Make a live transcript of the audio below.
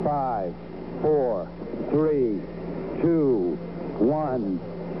5, 4, 3, 2, 1,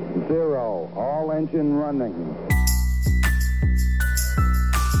 0. All engine running.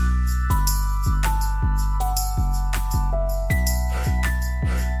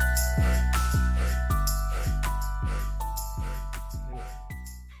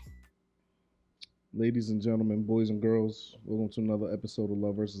 Ladies and gentlemen, boys and girls, welcome to another episode of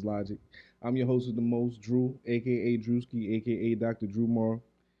Love vs. Logic. I'm your host with the most, Drew, a.k.a. Drewski, a.k.a. Dr. Drew Moore.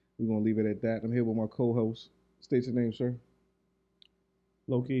 We're going to leave it at that. I'm here with my co-host. State your name, sir.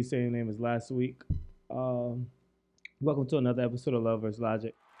 Low-key, same name as last week. Welcome to another episode of Love vs.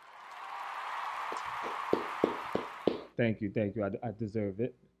 Logic. Thank you. I deserve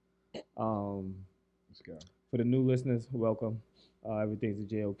it. Let's go. For the new listeners, welcome. Everything's a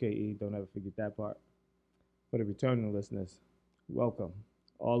J-O-K-E. Don't ever forget that part. For the returning listeners, welcome.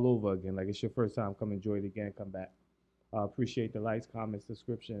 All over again. Like it's your first time. Come enjoy it again. Come back. Appreciate the likes, comments,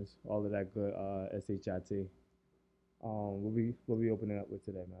 subscriptions, all of that good SHIT. What we opening up with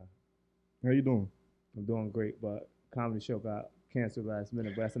today, man? How you doing? I'm doing great, but comedy show got canceled last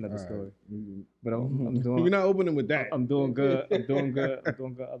minute, but that's another story. Right. But I'm doing. We're not opening with that. I'm doing good. I'm doing good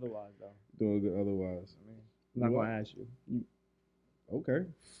otherwise, though. Doing good otherwise. I mean, I'm not going to ask you. Okay.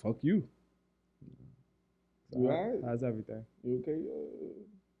 Fuck you. So You all right? How's everything? You okay?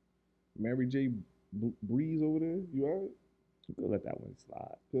 Mary J. Breeze over there? You all right? You could let that one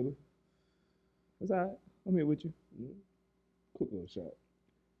slide. Coulda? It's all right. I'm here with you. Quick little shot.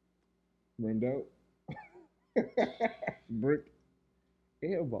 Rimmed out? Brick?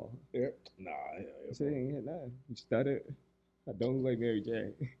 Airball. Yeah. Nah. You said ain't hit nothing. You stuttered. I don't look like Mary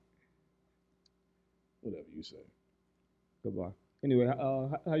J. Whatever you say. Goodbye. Anyway,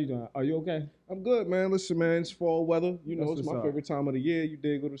 how you doing? Are you okay? I'm good, man. Listen, man, it's fall weather. You know, That's it's what's my up. favorite time of the year. You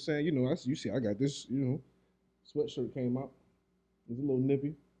dig what I'm saying? You know, you see, I got this, sweatshirt came out. It's a little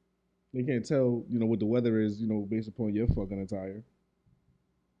nippy. You can't tell, what the weather is, based upon your fucking attire.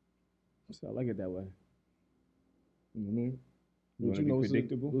 So I like it that way. You know what I mean? You wanna be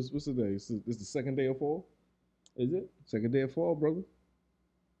predictable? What's the day? It's the second day of fall? Is it? Second day of fall, brother.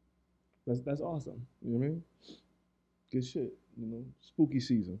 That's awesome. You know what I mean? Good shit, spooky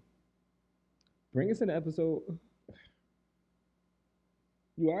season. Bring us in the episode.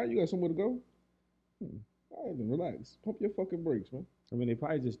 You all right? You got somewhere to go? All right, then relax. Pump your fucking brakes, man. I mean, they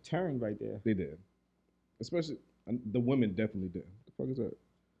probably just turned right there. They did. Especially, the women definitely did. What the fuck is that?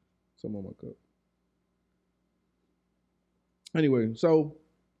 Something on my cup. Anyway, so,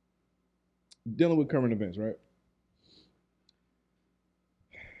 dealing with current events, right?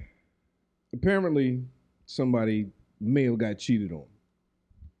 Apparently, somebody may have got cheated on.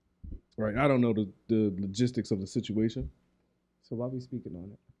 Right? I don't know the logistics of the situation. So why we speaking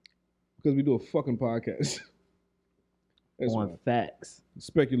on it? Because we do a fucking podcast. That's on why. facts.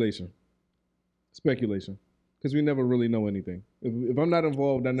 Speculation. Because we never really know anything. If I'm not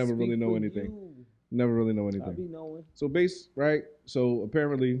involved, I never really know anything. You. Never really know I anything. be knowing. So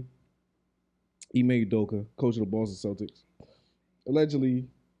apparently, Ime Udoka, coach of the Boston Celtics, allegedly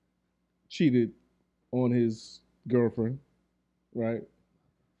cheated on his girlfriend, right?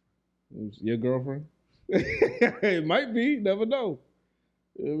 It was your girlfriend? It might be, never know.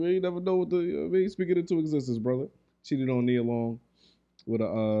 Never know what speak it into existence, brother. Cheated on Nia Long with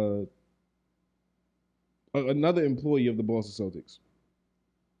another employee of the Boston Celtics.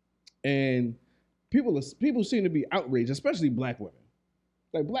 And people seem to be outraged, especially black women.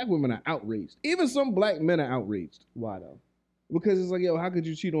 Like, black women are outraged. Even some black men are outraged. Why though? Because it's like, yo, how could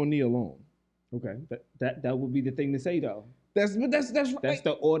you cheat on Nia Long? Okay, that would be the thing to say though. That's right. That's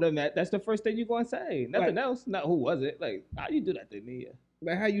the order. That's the first thing you're gonna say. Nothing else. Not who was it. Like, how you do that to Nia?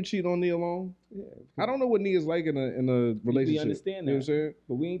 Like, how you cheat on Nia Long? Yeah, I don't know what Nia's like in a relationship. We understand that. You know what I'm saying?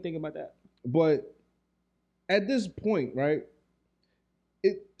 But we ain't thinking about that. But at this point, right?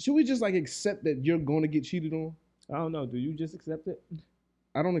 Should we just like accept that you're going to get cheated on? I don't know. Do you just accept it?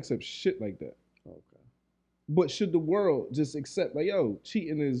 I don't accept shit like that. Okay. But should the world just accept, like, yo,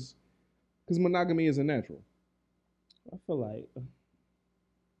 cheating is, because monogamy isn't natural. I feel like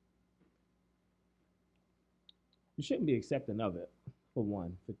you shouldn't be accepting of it, for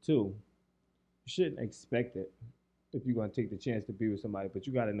one. For two, you shouldn't expect it if you're going to take the chance to be with somebody, but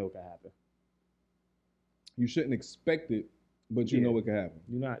you got to know it can happen. You shouldn't expect it, but you know it can happen.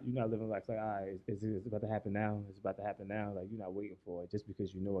 You're not living like all right, it's about to happen now. It's about to happen now. Like, you're not waiting for it just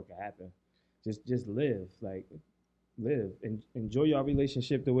because you know it can happen. Just live. Like, live and enjoy your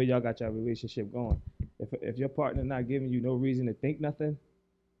relationship the way y'all got your relationship going. If your partner not giving you no reason to think nothing,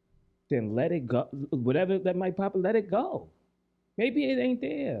 then let it go. Whatever that might pop, let it go. Maybe it ain't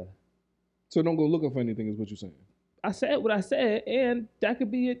there. So don't go looking for anything is what you're saying. I said what I said, and that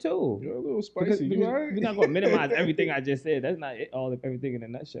could be it too. You're a little Because, spicy. because You all right? we're not gonna minimize everything I just said. That's not it, all of everything in a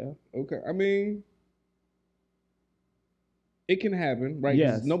nutshell. Okay. I mean, it can happen, right?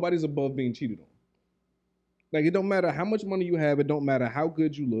 'Cause Yes. nobody's above being cheated on. Like, it don't matter how much money you have. It don't matter how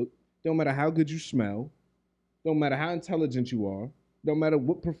good you look. It don't matter how good you smell. It don't matter how intelligent you are. It don't matter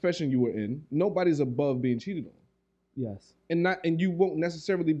what profession you were in. Nobody's above being cheated on. Yes. And you won't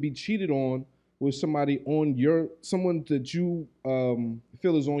necessarily be cheated on with somebody someone that you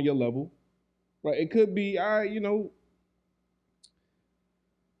feel is on your level, right? It could be a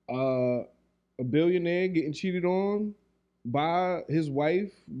billionaire getting cheated on by his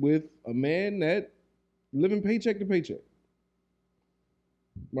wife with a man that living paycheck to paycheck,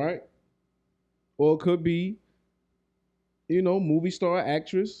 right? Or it could be movie star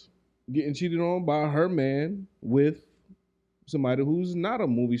actress getting cheated on by her man with somebody who's not a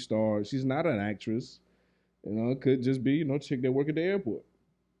movie star. She's not an actress. It could just be, chick that work at the airport.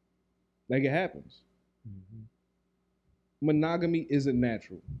 Like, it happens. Monogamy isn't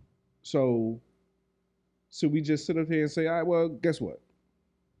natural. So we just sit up here and say, all right, well, guess what?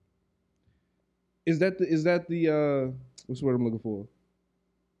 Is that the what's the word I'm looking for?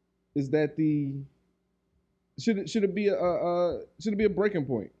 Is that the should it be a breaking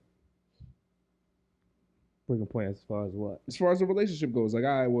point? Breaking point as far as what? As far as the relationship goes, like,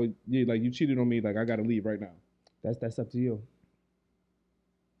 all right, well, yeah, like, you cheated on me, like, I gotta leave right now. That's up to you.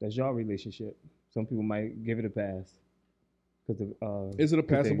 That's your relationship. Some people might give it a pass because is it a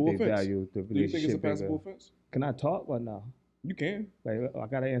passable offense? Value the Do you think it's a passable bigger. offense? Can I talk or no? You can. Like, I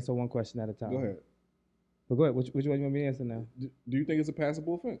gotta answer one question at a time. Go ahead. But go ahead. Which one you want me to answer now? Do you think it's a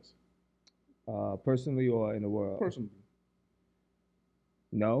passable offense? Personally or in the world? Personally.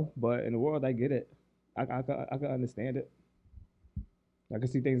 No, but in the world, I get it. I can understand it. I can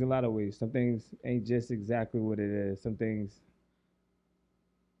see things a lot of ways. Some things ain't just exactly what it is. Some things,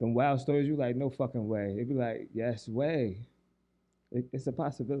 them wild stories, you like, no fucking way. It'd be like, yes, way. It's a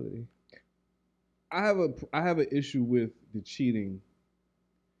possibility. I have an issue with the cheating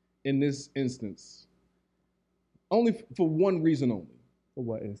in this instance. Only for one reason only. For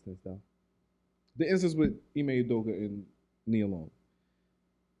what instance, though? The instance with Ime Udoka and Nia Long.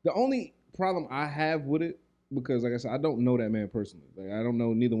 The only problem I have with it, because like I said, I don't know that man personally. Like, I don't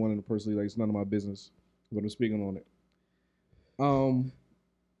know neither one of them personally. Like, it's none of my business, but I'm speaking on it.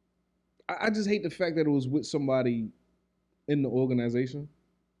 I just hate the fact that it was with somebody in the organization.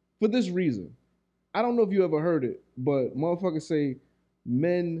 For this reason. I don't know if you ever heard it, but motherfuckers say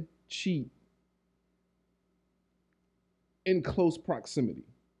men cheat in close proximity.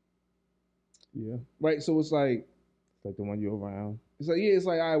 Yeah. Right? So it's like the one you're around. It's like, yeah, it's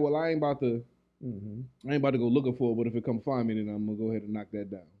like, all right, well, I ain't about to go looking for it, but if it come find me, then I'm gonna go ahead and knock that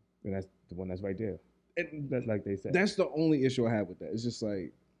down. And that's the one that's right there. And that's like they said. That's the only issue I have with that. It's just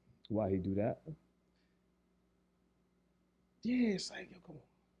like, why he do that? Yeah, it's like, yo, come on.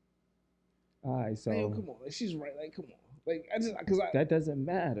 All right, so yo, come on, like, she's right. Like, come on, like, that doesn't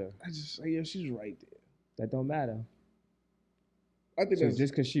matter. I just say, yeah, she's right there. That don't matter. I think so that's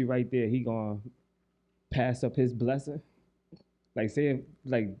just because she right there, he gonna pass up his blessing. Like, saying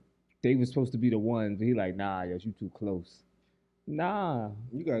like they was supposed to be the ones, but he like, nah, yo, you too close. Nah.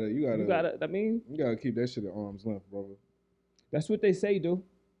 You gotta. I mean, you gotta keep that shit at arm's length, brother. That's what they say, dude.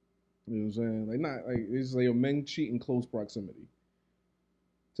 You know what I'm saying? Like, not like it's like men cheat in close proximity.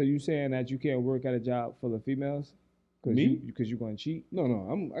 So you saying that you can't work at a job full of females? Me? Because you gonna cheat? No,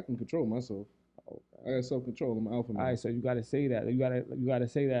 I can control myself. Okay. I got self-control. I'm an alpha man. All right, so you gotta say that. You gotta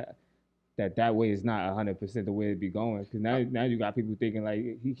say that way is not 100% the way it be going. Because now you got people thinking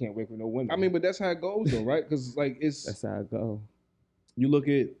like he can't work with no women. I mean, but that's how it goes though, right? Because like that's how it go. You look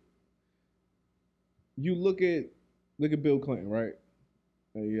at Bill Clinton, right?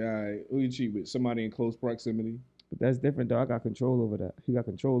 Yeah, who you cheat with? Somebody in close proximity. But that's different though. I got control over that. He got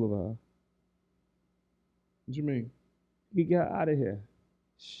control over her. What you mean? He got out of here.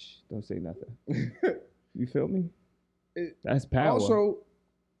 Shh, don't say nothing. You feel me? That's power. Also,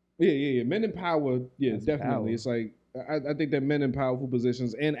 yeah. Men in power, yeah, that's definitely. Power. It's like I think that men in powerful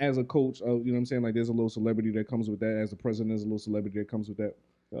positions, and as a coach, you know what I'm saying? Like, there's a little celebrity that comes with that. As the president, there's a little celebrity that comes with that.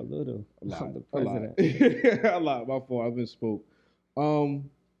 A little. A lot. The president. A lot. A lot. My fault. I've been spoke.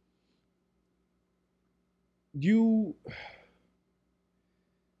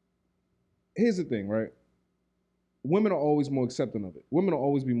 Here's the thing, right? Women are always more accepting of it. Women will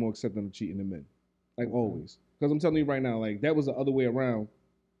always be more accepting of cheating than men. Like, always. Because I'm telling you right now, like, that was the other way around.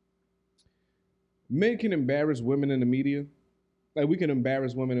 Men can embarrass women in the media. Like, we can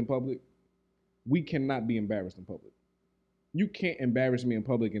embarrass women in public. We cannot be embarrassed in public. You can't embarrass me in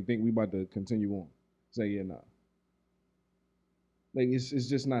public and think we about to continue on. Say, yeah, nah. Like it's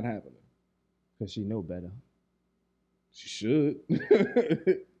just not happening. Because she know better. She should.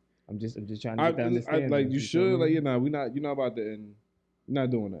 I'm just trying to get that understanding. like you should. Like you're we're not about to end. You're not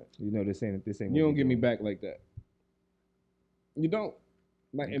doing that. You know this ain't. You don't get me back like that. You don't.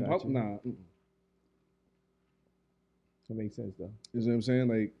 Like in Got public, you. nah. That makes sense though. You know what I'm saying?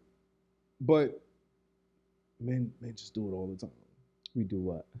 Like, but men just do it all the time. We do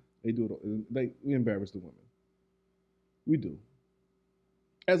what? They do it all, like we embarrass the women. We do.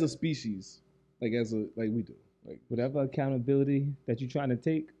 As a species, we do. Like Whatever accountability that you're trying to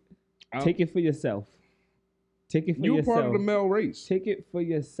take I'll- it for yourself. Take it for you're yourself. part of the male race. Take it for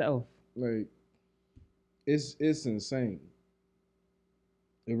yourself. Like, it's insane.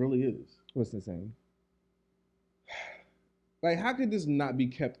 It really is. What's the same? Like, how could this not be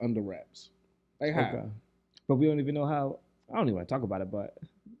kept under wraps? Like, how? Okay. But we don't even know how. I don't even want to talk about it. But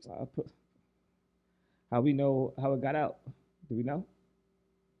how we know how it got out? Do we know?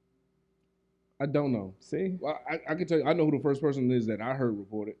 I don't know. See, Well, I can tell you, I know who the first person is that I heard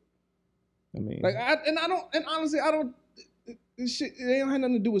reported. I mean, Like, honestly, I don't. This shit, it ain't had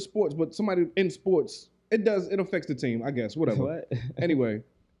nothing to do with sports, but somebody in sports, it affects the team, I guess, whatever. what? Anyway,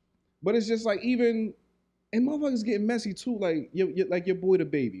 but it's just like and motherfuckers getting messy too. Like your boy the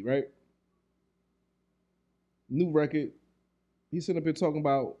baby, right? New record. He's sitting up here talking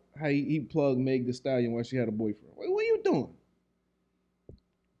about how he plugged Meg Thee Stallion while she had a boyfriend. What are you doing?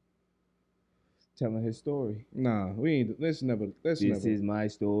 Telling his story. Nah, we ain't. This Is my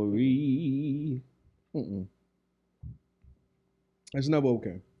story. It's never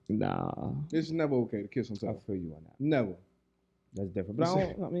okay. Nah, It's never okay to kiss and I tell. feel you on that. Never. That's different. But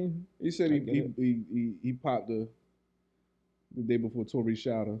I mean, He said I get it. he popped the day before Tory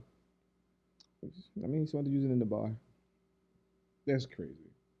shot her. he wanted to use it in the bar. That's crazy.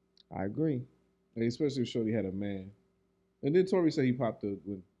 I agree. Like, especially if Shorty had a man. And then Tory said he popped her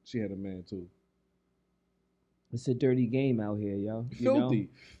when she had a man too. It's a dirty game out here, yo. You know?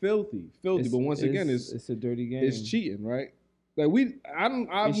 Filthy. But once again, it's a dirty game. it's cheating, right? Like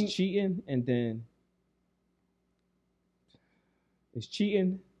It's cheating, and then it's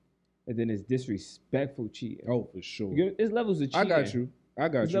cheating, and then it's disrespectful cheating. Oh, for sure. It's levels of cheating. I got you.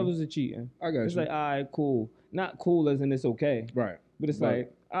 It's levels of cheating. I got It's you. like, all right, cool. Not cool as in it's okay, Right. but it's Right.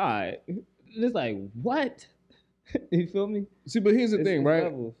 like, all right. It's like, what? You feel me? See, but here's the It's thing, right?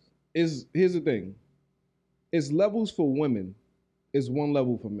 levels. Here's the thing. It's levels for women. It's one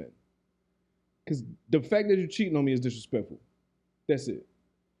level for men. Because the fact that you're cheating on me is disrespectful. That's it.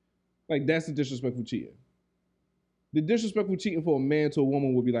 Like, that's the disrespectful cheating. The disrespectful cheating for a man to a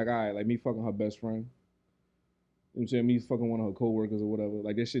woman would be like, all right, like me fucking her best friend. You know what I'm saying? Me fucking one of her coworkers or whatever.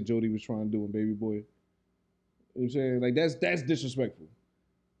 Like that shit Jody was trying to do in Baby Boy. You know what I'm saying? Like that's disrespectful.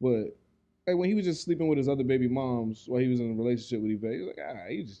 But like when he was just sleeping with his other baby moms while he was in a relationship with Yvette, he was like, all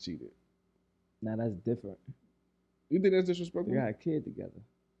right, you just cheated. Now that's different. You think that's disrespectful? They got a kid together.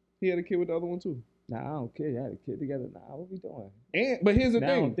 He had a kid with the other one too. Nah, I don't care. You had a kid together. Nah, what we doing? But here's the Now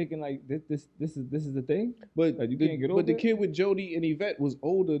thing. I'm thinking like this is the thing. But Like, you can't get but over the it? kid with Jody and Yvette was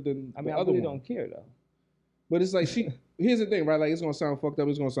older than I mean, the I other really one. don't care though. But it's like here's the thing, right? Like it's gonna sound fucked up.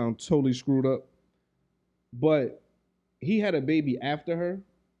 It's gonna sound totally screwed up. But he had a baby after her.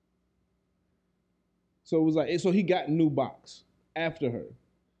 So it was like so he got a new box after her.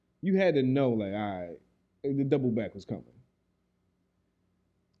 You had to know, like, all right, the double back was coming.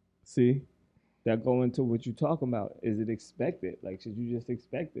 See, that go into what you talking about. Is it expected? Like, should you just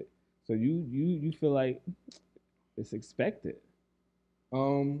expect it? So you feel like it's expected.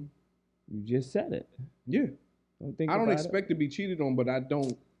 You just said it. Yeah. Don't think I don't about expect to be cheated on, but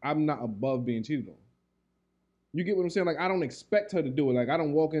I'm not above being cheated on. You get what I'm saying? Like, I don't expect her to do it. Like, I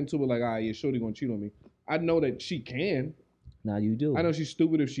don't walk into it like, yeah, Shorty gonna cheat on me. I know that she can. Now you do. I know she's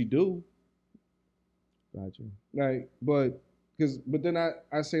stupid if she do. Got you. Like, but then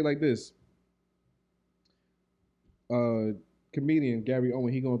I say like this. Comedian Gary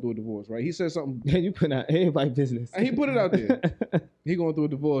Owen, he going through a divorce, right? He said something. You put out everybody's business. He put it out there. He going through a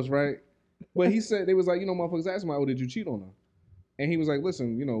divorce, right? But he said, they was like, motherfuckers asked him, oh, did you cheat on her? And he was like,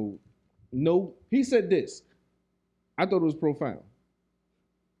 listen, no. He said this. I thought it was profound.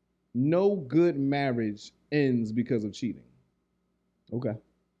 No good marriage ends because of cheating. Okay.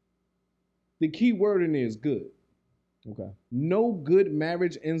 The key word in there is good. Okay. No good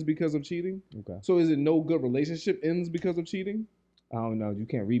marriage ends because of cheating. Okay. So is it no good relationship ends because of cheating? I don't know. You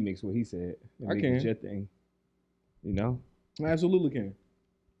can't remix what he said. I Make can. it your thing. You know? I absolutely can.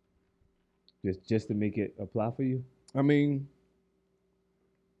 Just to make it apply for you? I mean,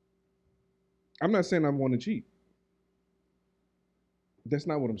 I'm not saying I want to cheat. That's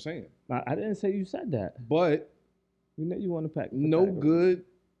not what I'm saying. I didn't say you said that. But You know you want to pack. No good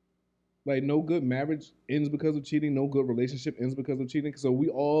marriage ends because of cheating. No good relationship ends because of cheating. So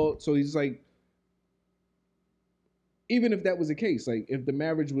he's like, even if that was the case, like if the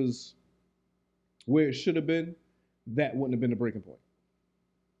marriage was where it should have been, that wouldn't have been the breaking point.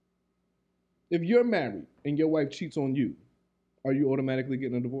 If you're married and your wife cheats on you, are you automatically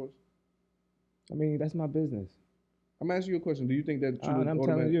getting a divorce? I mean, that's my business. I'm asking you a question. Do you think that you would And I'm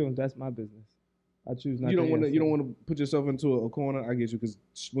telling you, that's my business. I choose not. You don't want to. You don't want to put yourself into a corner. I get you, because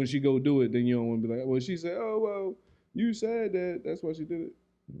when she go do it, then you don't want to be like, well, she said, oh well, you said that. That's why she did it.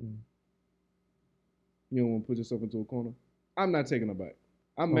 Mm-hmm. You don't want to put yourself into a corner. I'm not taking her back.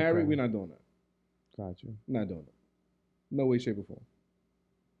 I'm married. We're not doing that. Got you. Not doing it. No way, shape, or form.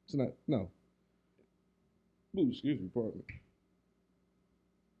 It's not. No. Ooh, excuse me, pardon me.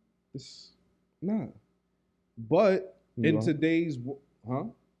 It's nah. But in today's,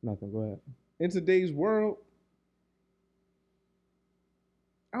 Nothing. Go ahead. In today's world,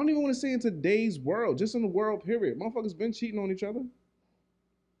 I don't even want to say in today's world, just in the world period. Motherfuckers been cheating on each other.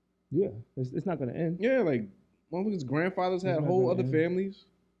 Yeah, it's not gonna end. Yeah, like motherfuckers' grandfathers had whole other families.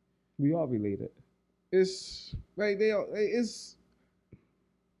 We all related. It's like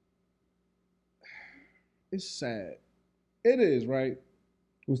it's sad. It is, right?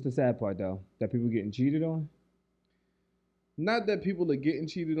 What's the sad part though? That people getting cheated on? Not that people are getting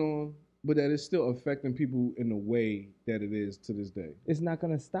cheated on, but that it's still affecting people in the way that it is to this day. It's not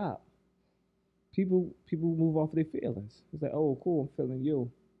gonna stop. People move off their feelings. It's like, oh, cool, I'm feeling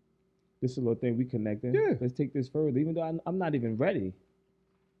you. This is a little thing we connected. Yeah. Let's take this further, even though I'm not even ready.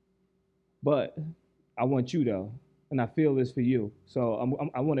 But I want you though, and I feel this for you. So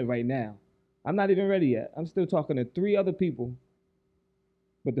I want it right now. I'm not even ready yet. I'm still talking to 3 other people.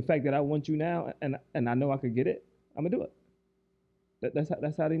 But the fact that I want you now, and I know I could get it, I'm gonna do it.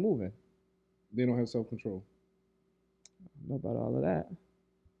 That's how they moving. They don't have self-control. I don't know about all of that.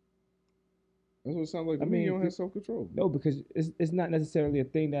 That's what it sounds like to me. You don't have self-control. No, because it's not necessarily a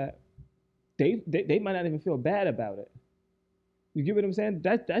thing that they might not even feel bad about it. You get what I'm saying?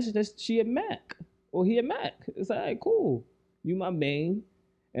 That's just she a Mac or he a Mac. It's like, all right, cool. You my main,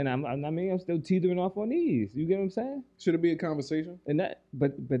 and I'm still teetering off on these. You get what I'm saying? Should it be a conversation? And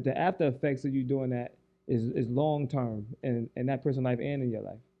but the after effects of you doing that is long term in that person's life and in your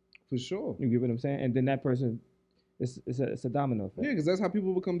life. For sure. You get what I'm saying? And then that person, it's a domino effect. Yeah, because that's how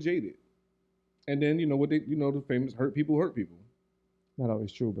people become jaded. And then the famous hurt people. Not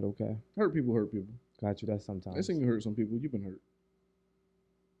always true, but okay. Hurt people. Got you. That's sometimes. I seen you hurt some people. You've been hurt.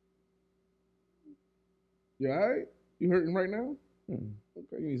 You all right? You hurting right now?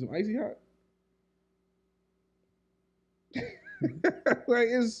 Okay, you need some icy hot. Like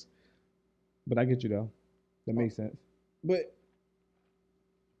it's. But I get you though. That makes sense. But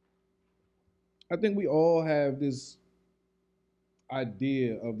I think we all have this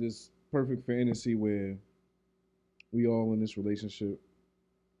idea of this perfect fantasy where we all in this relationship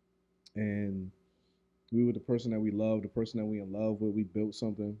and we were the person that we love, the person that we in love with, we built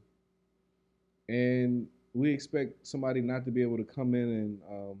something. And we expect somebody not to be able to come in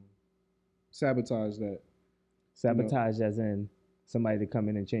and sabotage that. Sabotage as in somebody to come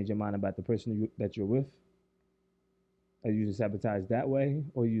in and change your mind about the person that you're with? Are you using sabotage that way?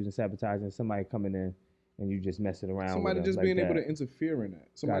 Or are you using sabotage and somebody coming in and you just messing around somebody with just them being like able that? to interfere in that.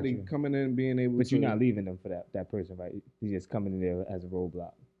 Somebody coming in and being able to... But you're not leaving them for that person, right? You're just coming in there as a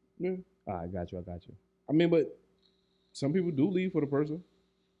roadblock. Yeah. All right, got you. I mean, but some people do leave for the person.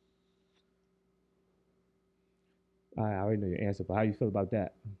 I already know your answer, but how you feel about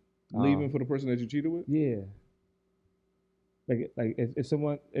that? Leaving for the person that you cheated with? Yeah. Like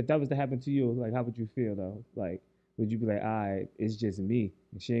if that was to happen to you, like how would you feel though? Like, would you be like, all right, it's just me,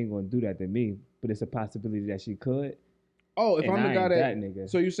 and she ain't gonna do that to me, but it's a possibility that she could? Oh, if I'm the guy that nigga.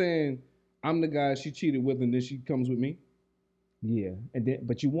 So you're saying I'm the guy she cheated with, and then she comes with me? Yeah, and then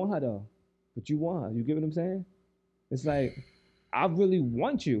but you want her though. You get what I'm saying? It's like, I really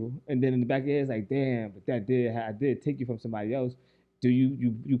want you, and then in the back of your head, it's like, damn, but I did take you from somebody else. Do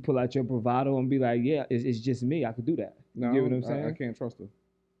you pull out your bravado and be like, yeah, it's just me, I could do that? You No, get what I'm saying? I can't trust her.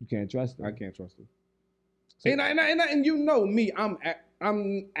 You can't trust her. I can't trust her. So, and you know me, I'm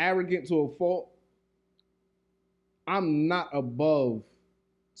arrogant to a fault. I'm not above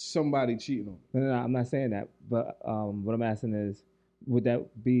somebody cheating on me. No, I'm not saying that. But what I'm asking is, would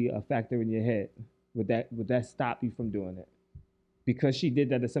that be a factor in your head? Would that stop you from doing it? Because she did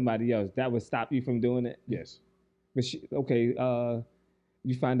that to somebody else, that would stop you from doing it? Yes. But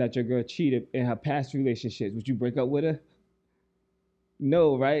you find out your girl cheated in her past relationships. Would you break up with her?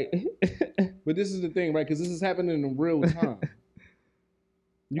 No, right? But this is the thing, right? Because this is happening in real time.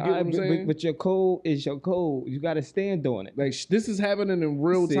 You get what I'm saying? But your code is your code. You got to stand on it. Like this is happening in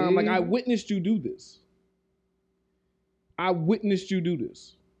real time. Like See? I witnessed you do this. I witnessed you do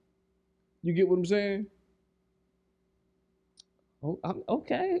this. You get what I'm saying? Oh,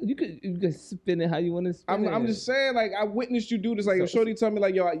 okay. You could spin it how you want to spin it. I'm just saying, like I witnessed you do this. Like if Shorty tell me,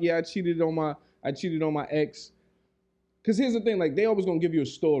 like, yo, yeah, I cheated on my ex. Cause here's the thing, like they always gonna give you a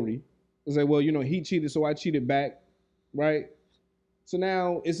story. It's like, well, you know, he cheated, so I cheated back, right? So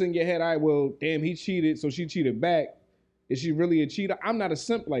now it's in your head, all right, well, damn, he cheated, so she cheated back. Is she really a cheater? I'm not a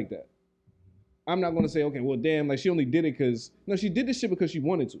simp like that. I'm not gonna say, okay, well, damn, like she only did it because, no, she did this shit because she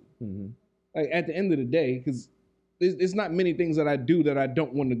wanted to. Mm-hmm. Like at the end of the day, because there's not many things that I do that I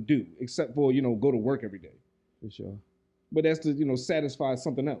don't want to do, except for, you know, go to work every day. For sure. But that's to, you know, satisfy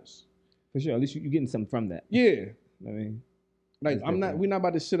something else. For sure. At least you're getting something from that. Yeah. I mean, Like that's different. we're not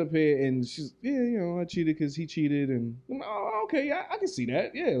about to sit up here and she's, yeah, you know, I cheated because he cheated, and oh, okay, yeah, I can see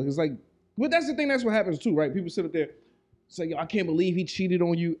that, yeah. It's like, but that's the thing. That's what happens too, right? People sit up there, say, yo, I can't believe he cheated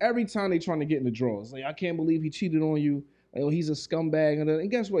on you. Every time they trying to get in the draws, like, I can't believe he cheated on you. Like, oh, he's a scumbag,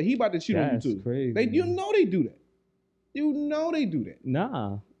 and guess what? He about to cheat on you too. Crazy. You know they do that. You know they do that.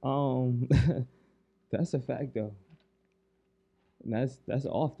 Nah. That's a fact though. And that's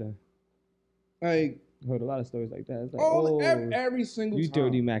often. Like, Heard a lot of stories like that. It's like, every single you time.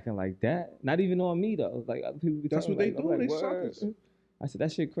 dirty macking like that. Not even on me though. Like other people. Be That's talking what they like, do. I'm They like, suckers. "Word." I said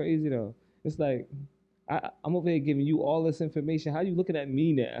that shit crazy though. It's like I'm over here giving you all this information. How you looking at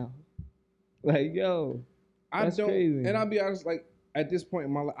me now? Like, yo, that's crazy. And I'll be honest, like at this point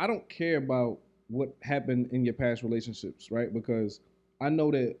in my life, I don't care about what happened in your past relationships, right? Because I know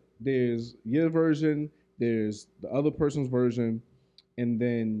that there's your version, there's the other person's version, and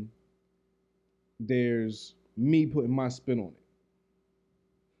then there's me putting my spin on it.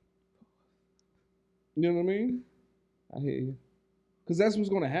 You know what I mean? I hear you. Because that's what's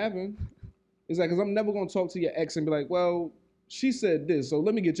going to happen. It's like, because I'm never going to talk to your ex and be like, well, she said this, so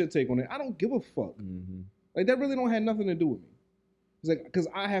let me get your take on it. I don't give a fuck. Mm-hmm. Like, that really don't have nothing to do with me. It's like, because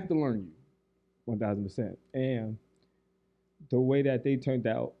I have to learn you. 1000%. And the way that they turned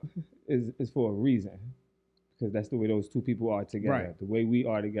out is for a reason. Because that's the way those two people are together. Right. The way we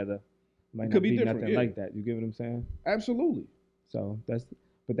are together might Could not be be different, nothing yeah. like that. You get what I'm saying? Absolutely. So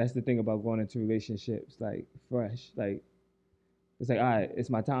that's the thing about going into relationships, like fresh. Like it's like, all right, it's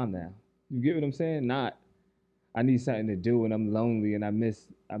my time now. You get what I'm saying? Not I need something to do and I'm lonely and I miss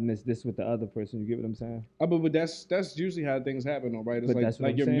this with the other person. You get what I'm saying? But that's usually how things happen, though, right? It's But that's what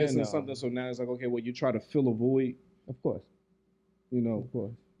like I'm you're saying, missing though. something, so now it's like, okay, well, you try to fill a void, Of course. you know. Of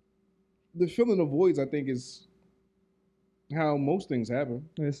course. The filling of voids, I think, is how most things happen.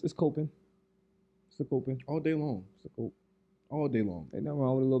 It's coping. It's a coping. All day long. It's a cope. All day long. Ain't nothing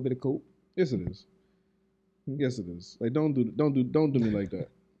wrong with a little bit of cope. Yes, it is. Yes, it is. Like, don't do me like that.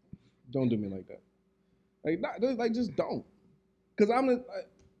 Don't do me like that. Like, just don't. Because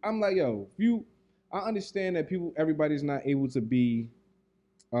I'm like, yo, I understand that everybody's not able to be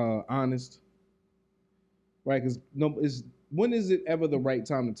honest, right? Because when is it ever the right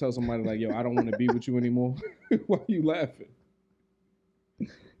time to tell somebody like, yo, I don't want to be with you anymore? Why are you laughing?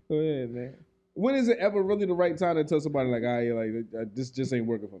 Go ahead, man. When is it ever really the right time to tell somebody like, this just ain't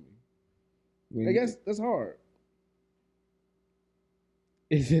working for me? I guess that's hard.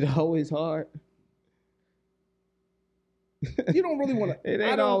 Is it always hard? You don't really want to. It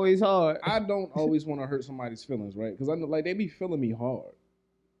ain't always hard. I don't always want to hurt somebody's feelings, right? Because I know, like, they be feeling me hard.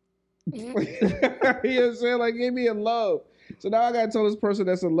 You know what I'm saying? Like, they be in love. So now I gotta tell this person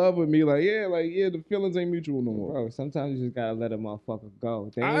that's in love with me, like, the feelings ain't mutual no more. Bro, sometimes you just gotta let a motherfucker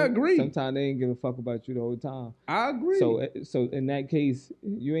go. I agree. Sometimes they ain't give a fuck about you the whole time. I agree. So in that case,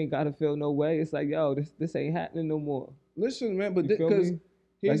 you ain't gotta feel no way. It's like, yo, this ain't happening no more. Listen, man, but You feel because me?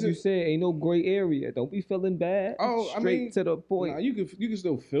 Like you said, ain't no gray area. Don't be feeling bad. Oh, Straight to the point. Nah, you can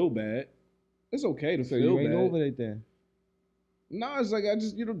still feel bad. It's okay to So feel you ain't bad. over it then. No, it's like I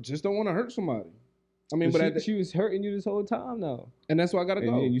just don't want to hurt somebody. I mean, but she was hurting you this whole time though. and that's why I gotta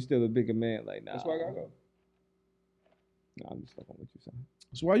go. And you still a bigger man. Like, nah. That's why I gotta go. Nah, I'm just fucking with you, son.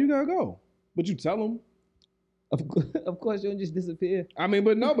 That's why you gotta go. But you tell them. Of course, you don't just disappear. I mean,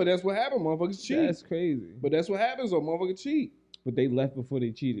 but that's what happened. Motherfuckers cheat. That's crazy. But that's what happens, though. Motherfuckers cheat. But they left before they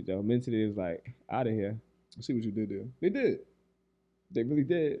cheated, though. Mentally, it was like, out of here. I see what you did there. They did. They really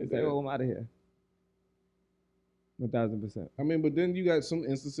did. It's They like, did. oh, I'm out of here. 1000%. I mean, but then you got some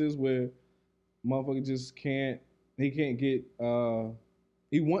instances where motherfucker just can't. He can't get.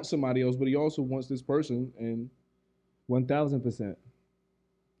 He wants somebody else, but he also wants this person, and 1000%.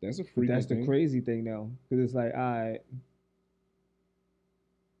 that's a But freak. that's the crazy thing, though. Because it's like, all right.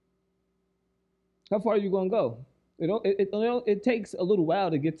 How far are you going to go? It takes a little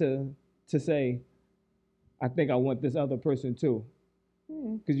while to get to say, I think I want this other person too.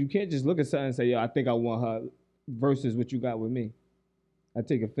 Because you can't just look at something and say, yo, I think I want her versus what you got with me. I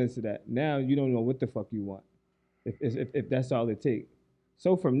take offense to that. Now you don't know what the fuck you want, if that's all it takes.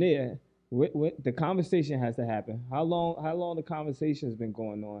 So from there, the conversation has to happen. How long the conversation has been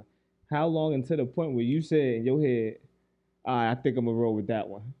going on? How long until the point where you said in your head, all right, I think I'm gonna roll with that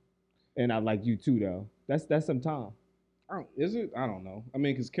one, and I like you too though. That's some time. Is it? I don't know. I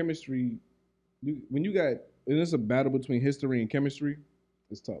mean, because chemistry, when it's a battle between history and chemistry,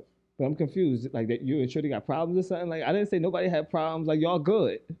 it's tough. But I'm confused. Like that, you and Shorty got problems or something. Like I didn't say nobody had problems. Like y'all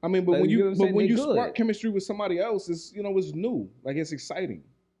good. I mean, but Like, when you good. spark chemistry with somebody else, it's it's new. Like it's exciting.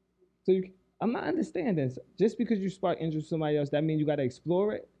 So I'm not understanding. Just because you spark interest with somebody else, that means you got to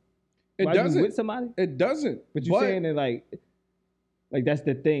explore it. It Why doesn't. You with somebody? It doesn't. But you're saying that like that's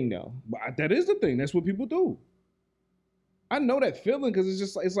the thing though. That is the thing. That's what people do. I know that feeling because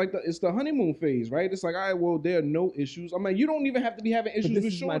it's the honeymoon phase, right? It's like, all right, well, there are no issues. I mean, you don't even have to be having issues but this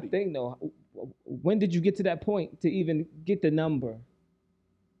with is Shorty. my thing though. When did you get to that point to even get the number?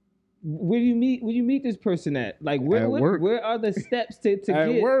 Where do you meet this person at? Like where are the steps to at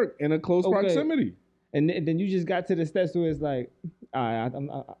get work in a close proximity? And then you just got to the steps where it's like, all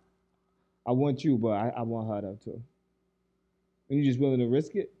right, I want you, but I want her though too. And you just willing to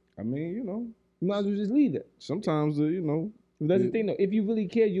risk it? I mean, you might as well just leave it. sometimes That's the thing though. If you really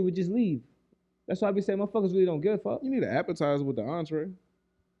care, you would just leave. That's why I be saying motherfuckers really don't give a fuck. you need an appetizer with the entree,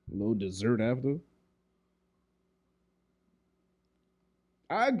 a little dessert after.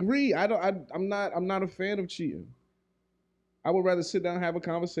 I agree. I'm not a fan of cheating. I would rather sit down and have a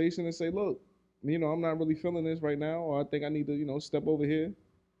conversation and say, look, I'm not really feeling this right now, or I think I need to, step over here.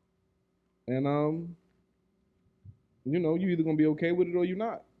 And you're either gonna be okay with it or you're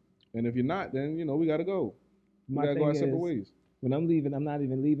not. And if you're not, then we gotta go. We gotta go our separate ways. When I'm leaving, I'm not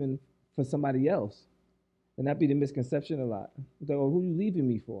even leaving for somebody else. And that be the misconception a lot. It's like, who you leaving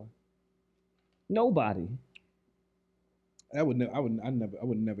me for? Nobody. I would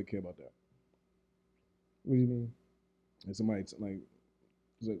never care about that. What do you mean? And somebody like,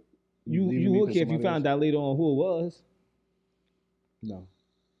 it's like you would care if you found out later on who it was. No,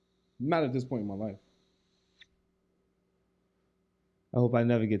 not at this point in my life. I hope I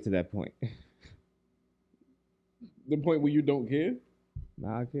never get to that point. The point where you don't care?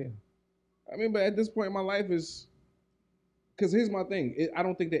 Nah, I care. I mean, but at this point in my life is, because here's my thing. I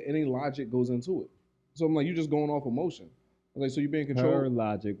don't think that any logic goes into it. So I'm like, you're just going off emotion. I'm like, so you're being controlled. Her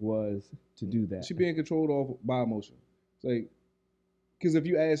logic was to do that. She being controlled off by emotion. It's like, because if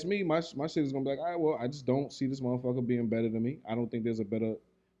you ask me, my shit is gonna be like, all right, well, I just don't see this motherfucker being better than me. I don't think there's a better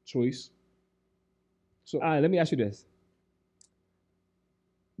choice. So, all right, let me ask you this.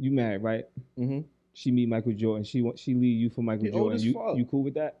 You married, right? Mm-hmm. She meet Michael Jordan. She leave you for Michael Jordan. You cool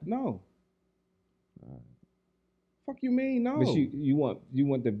with that? No. Fuck you mean no? But you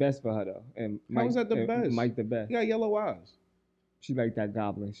want the best for her though. And How is that the best? Mike the best. You got yellow eyes. She like that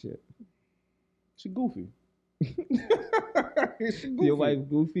goblin shit. She goofy. She goofy. Your wife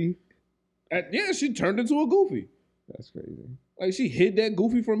goofy? Yeah, she turned into a goofy. That's crazy. Like she hid that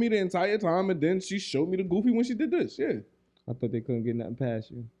goofy from me the entire time, and then she showed me the goofy when she did this. Yeah. I thought they couldn't get nothing past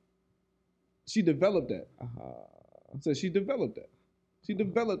you. She developed that. So she developed that. She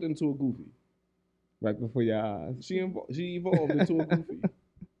developed into a goofy. Right before your eyes. She evolved into a goofy.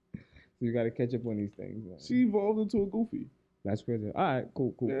 So you got to catch up on these things. Man. She evolved into a goofy. That's crazy. All right,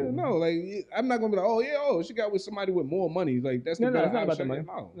 cool. Yeah, no, like I'm not gonna be like, she got with somebody with more money. Like that's the better it's not about the option.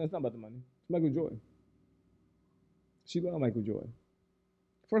 money. No, it's not about the money. It's Michael Jordan. She loved Michael Jordan.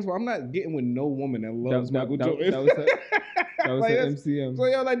 First of all, I'm not getting with no woman that loves Michael Jordan. That was her like, MCM. So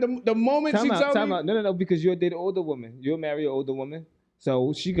yeah, like the moment she tells me, no, because you're dating older woman. You'll marry an older woman.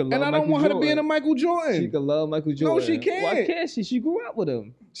 So she could love Michael Jordan. And I don't want her to be in a Michael Jordan. She could love Michael Jordan. No, she can't. Why can't she? She grew up with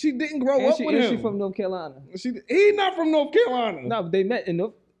him. She didn't grow up with him. She from North Carolina. He's not from North Carolina. No, but they met in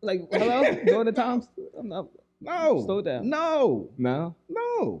North. Like, hello, during the times. No. Slow down. No.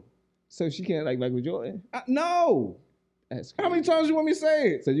 No. So she can't like Michael Jordan. No. That's crazy. How many times you want me to say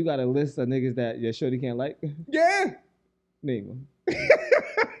it? So you got a list of niggas that your shorty can't like? Yeah. Name them.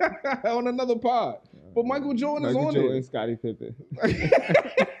 On another pod. But Michael Jordan is on Michael Jordan, it. Scottie Pippen.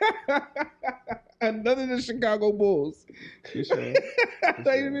 And none of the Chicago Bulls. For sure.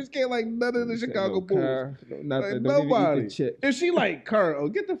 They just can't like none of the Chicago Bulls. Kerr, nothing. Like, Don't nobody. even eat the chips. If she like Kerr,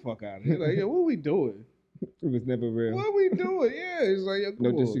 get the fuck out of here. Like, what are we doing? It was never real. What are we doing? Yeah, it's like, come No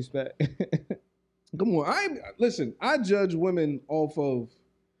on. disrespect. Come on. Listen, I judge women off of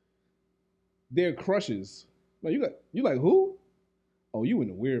their crushes. Like, you like who? Oh, you in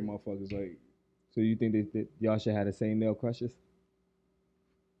the weird motherfuckers. Like, So you think that y'all should have the same male crushes?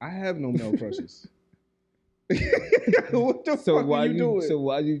 I have no male crushes. What the So fuck why are you doing? So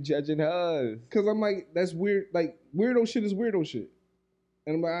why you judging hers? Because I'm like, that's weird. Like, weirdo shit is weirdo shit.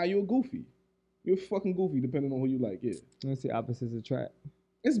 And I'm like, you a goofy. You're fucking goofy depending on who you like, yeah. Let's see, opposites attract.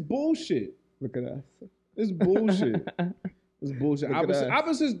 It's bullshit. Look at us. It's bullshit. It's bullshit. Look at us.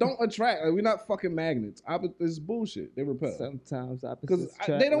 Opposites don't attract. Like, we're not fucking magnets. It's bullshit. They repel. Sometimes opposites Because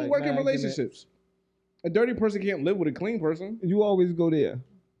attract. they don't like work in magnets. relationships. A dirty person can't live with a clean person. You always go there,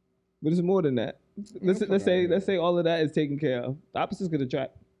 but it's more than that. Let's say all of that is taken care of. The opposites could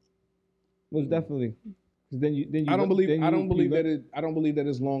attract. Most definitely. 'Cause then you. I don't believe that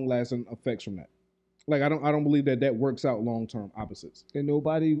it's long lasting effects from that. Like I don't believe that works out long term opposites. And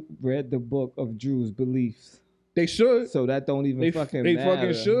nobody read the book of Drew's beliefs, They should. so that don't even They fucking they matter.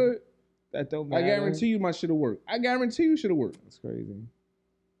 fucking should. That don't matter. I guarantee you my shit'll work. I guarantee you shit'll work. That's crazy.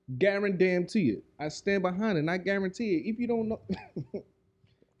 Guarantee it. I stand behind it and I guarantee it. If you don't know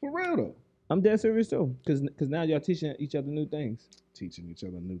for real though. I'm dead serious too, cause now y'all teaching each other new things. Teaching each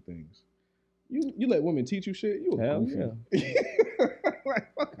other new things. You let women teach you shit? You a Hell goofy.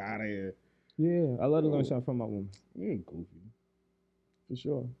 Like, fuck out of here. Yeah, I love to learn something from my woman. You a goofy. For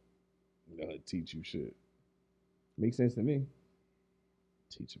sure. Let her teach you shit. Makes sense to me.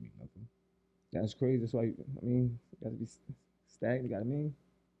 Teaching me nothing. That's crazy. That's why, you gotta be stagnant. You got me.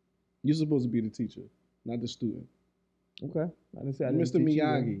 You're supposed to be the teacher, not the student. Okay. I didn't say I didn't Mr. teach you,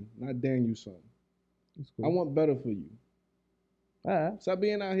 Miyagi, not Danielson. That's cool. I want better for you. All right. Stop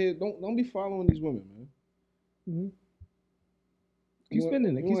being out here. Don't be following these women, man. Mm-hmm. Keep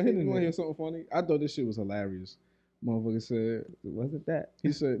spinning it. Keep spinning it. You want to hear something funny? I thought this shit was hilarious. Motherfucker said, It wasn't that.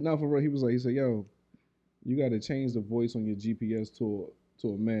 he said, no, for real. He said, yo, you got to change the voice on your GPS to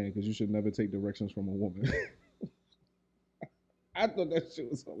a man because you should never take directions from a woman. I thought that shit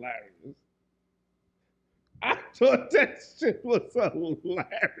was hilarious. I thought that shit was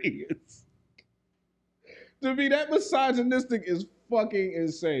hilarious. To be that misogynistic is fucking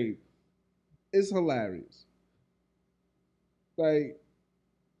insane. It's hilarious. Like,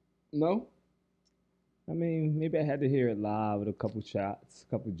 no? I mean, maybe I had to hear it live with a couple shots,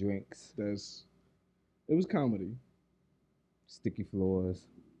 a couple drinks, It was comedy. sticky floors.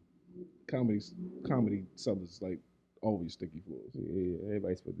 Comedy sellers, like, always sticky floors. Yeah,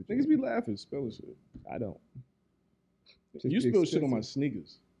 everybody's supposed to Niggas drink. be laughing, spilling shit. I don't. You spill shit on my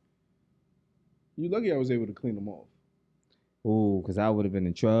sneakers. You lucky I was able to clean them off. Ooh, because I would have been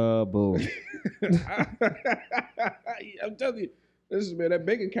in trouble. I'm telling you, that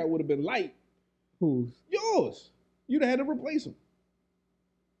bank account would have been light. Who's? Yours. You'd have had to replace them.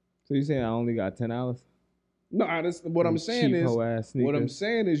 So you saying I only got $10? No, what I'm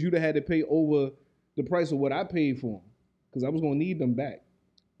saying is, you'd have had to pay over the price of what I paid for them, because I was gonna need them back.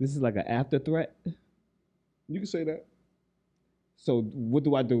 This is like an after threat. You can say that. So what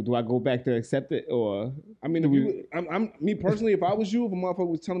do I do? Do I go back to accept it, or I mean, I'm me personally, if I was you, if a motherfucker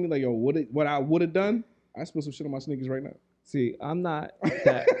was telling me like, yo, what I would have done, I spill some shit on my sneakers right now. see? I'm not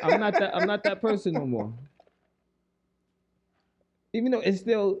that. I'm not that person no more. Even though it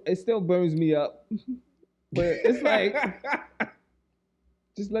still burns me up, but it's like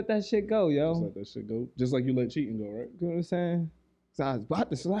just let that shit go, yo. Just let that shit go. Just like you let cheating go, right? You know what I'm saying? So I was about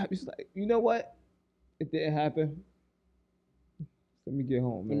to slap. He's like, you know what? It didn't happen. Let me get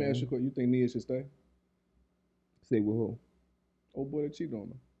home, man. Let me ask you a question. You think Nia should stay? Stay with who? Old boy that cheated on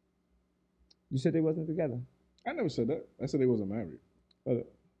her. You said they wasn't together. I never said that. I said they wasn't married. You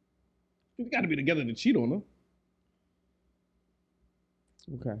got to be together to cheat on her.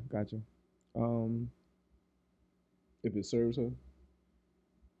 Okay, gotcha. If it serves her,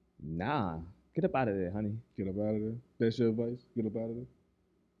 Nah. Get up out of there, honey. get up out of there. That's your advice. Get up out of there.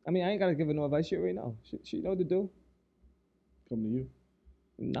 I mean, I ain't gotta give her no advice. She already know. She know what to do. Come to you.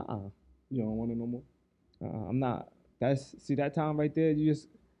 Nah. You don't want it no more. I'm not. See that time right there. You just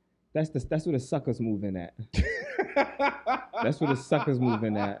that's where the suckers move in at. That's where the suckers move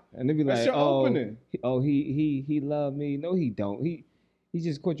in at, and they be like, That's your opening. He loved me. No, he don't. He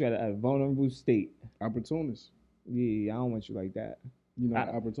just caught you at a vulnerable state. Opportunist. Yeah, I don't want you like that. You know,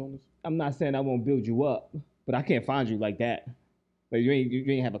 opportunist. I'm not saying I won't build you up, but I can't find you like that. Like you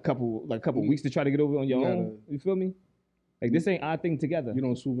ain't have a couple weeks to try to get over on your own. You feel me? Like this ain't our thing together. You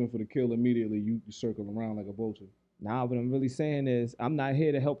don't swoop in for the kill immediately. You circle around like a vulture. Nah, what I'm really saying is I'm not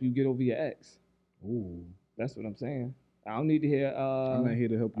here to help you get over your ex. Ooh. That's what I'm saying. I don't need to hear. I'm not here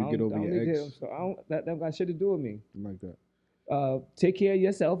to help you get over your ex. That don't got shit to do with me. I like that. Take care of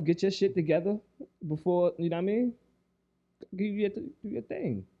yourself. Get your shit together before, you know what I mean? Do your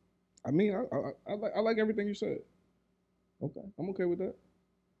thing. I mean, I like everything you said. Okay. I'm okay with that.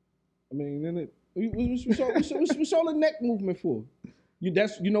 I mean, then What's all the neck movement for? You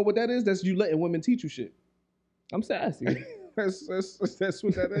know what that is? That's you letting women teach you shit. I'm sassy. That's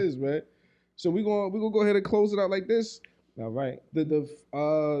what that is, man. So we gonna go ahead and close it out like this. All right.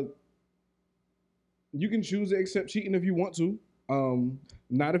 You can choose to accept cheating if you want to.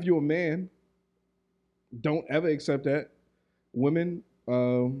 Not if you're a man. Don't ever accept that. Women,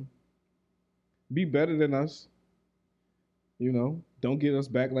 be better than us. You know, don't get us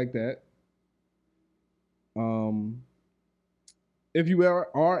back like that. If you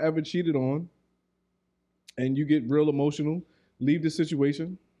are ever cheated on and you get real emotional, leave the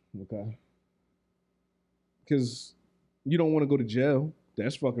situation. Okay. Because you don't want to go to jail.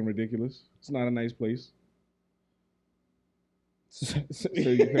 That's fucking ridiculous. It's not a nice place. So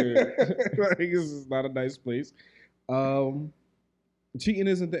you heard. Like, it's not a nice place. Cheating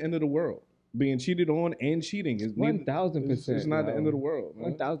isn't the end of the world. Being cheated on and cheating is 1,000%. It's not the end of the world.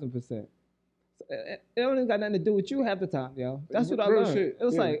 1,000%. It don't even got nothing to do with you half the time, yo. That's what I Real learned. shit. It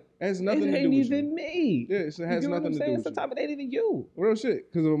was like, it has nothing to do ain't with even you. me. Yeah, it has nothing to do with you. Sometimes it ain't even you. Real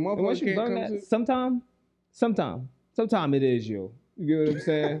shit. Because if a And once motherfucker you can't learn come that, sometime it is you. You get what I'm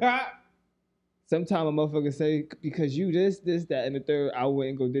saying? Sometime a motherfucker say, because you this, that, and the third, I went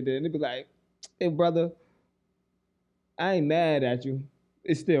and go did that. And they be like, hey, brother, I ain't mad at you.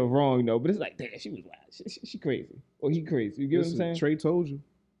 It's still wrong, though. But it's like, damn, she was wild. She crazy. Or he crazy. You get what I'm saying? Trey told you.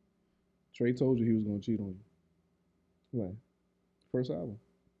 Trey told you he was going to cheat on you. What? First album.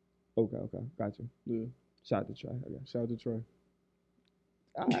 Okay. Got you. Yeah. Shout out to Trey, I guess. Shout out to Trey.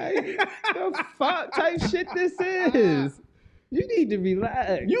 All right. The fuck type shit this is? You need to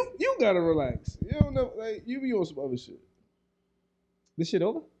relax. You gotta relax. You don't know, like, you be on some other shit. This shit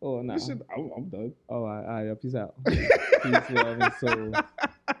over? Oh, no. This shit, I'm done. Oh, all right. Peace out. Peace, love, and soul.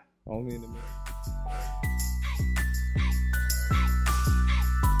 Only in the minute.